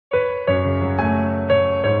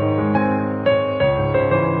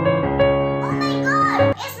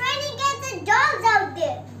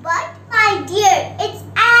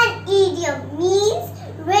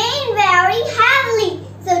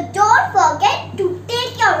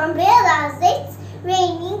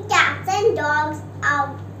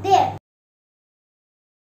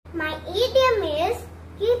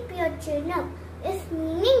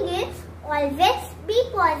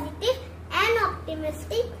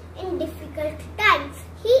in difficult times.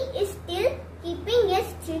 He is still keeping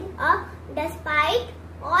his chin up despite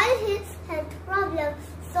all his health problems.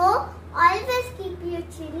 So, always keep your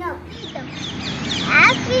chin up.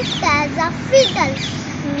 As swift as a fiddle,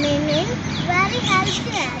 meaning very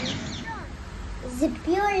healthy and strong. Zip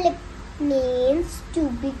your lip means to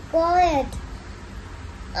be quiet.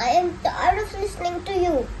 I am tired of listening to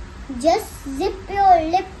you. Just zip your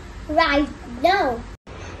lip right now.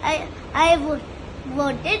 I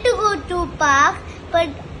wanted to go to park, but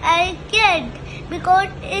I can't because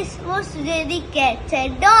it was really cats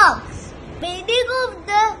and dogs. Meaning of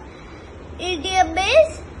the idiom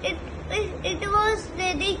is it was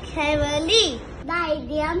really heavily. The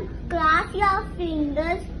idiom cross your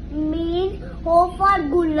fingers means hope for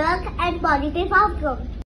good luck and positive outcome.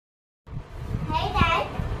 Hey Dad,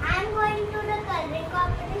 I'm going to the coloring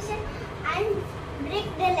competition and break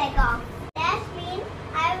the leg off. That means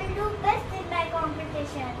I will do best in my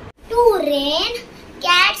competition. To rain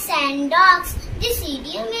cats and dogs. This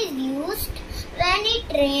idiom is used when it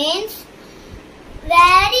rains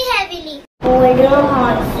very heavily. Hold your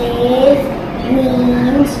horses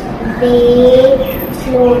means wait,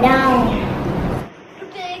 slow down. To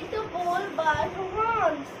take the ball by the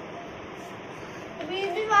horns.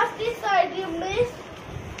 Meaning of this idiom is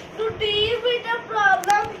to deal with a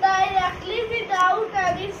problem directly without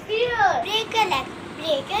any fear. Break a leg.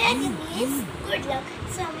 Break a leg means good luck.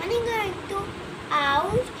 Someone is going to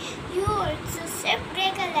out, you also say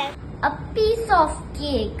break a leg. A piece of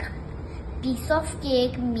cake. Piece of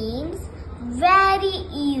cake means very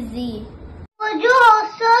easy. Hold your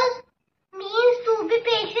horses means to be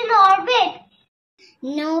patient or wait.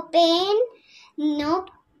 No pain, no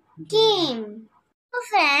gain. So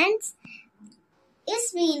friends,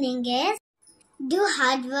 its meaning is do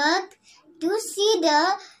hard work to see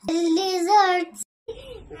the results.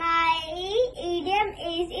 My idiom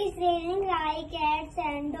is it's raining like cats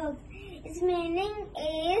and dogs. Its meaning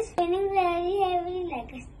is raining very heavily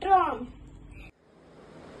like a storm.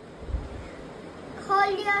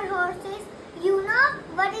 Hold your horses. You know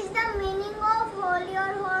what is the meaning of hold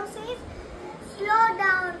your horses? Slow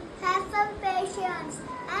down, have some patience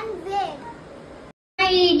and wait. My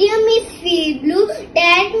idiom is feel blue.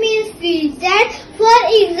 That means feel sad. For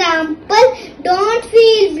example, don't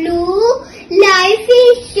feel blue. Life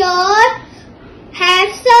is short. Have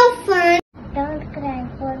some fun. Don't cry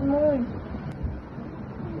for moon.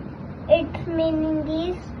 Its meaning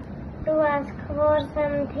is to ask for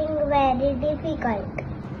something very difficult.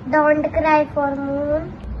 Don't cry for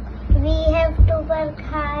moon. We have to work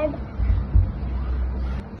hard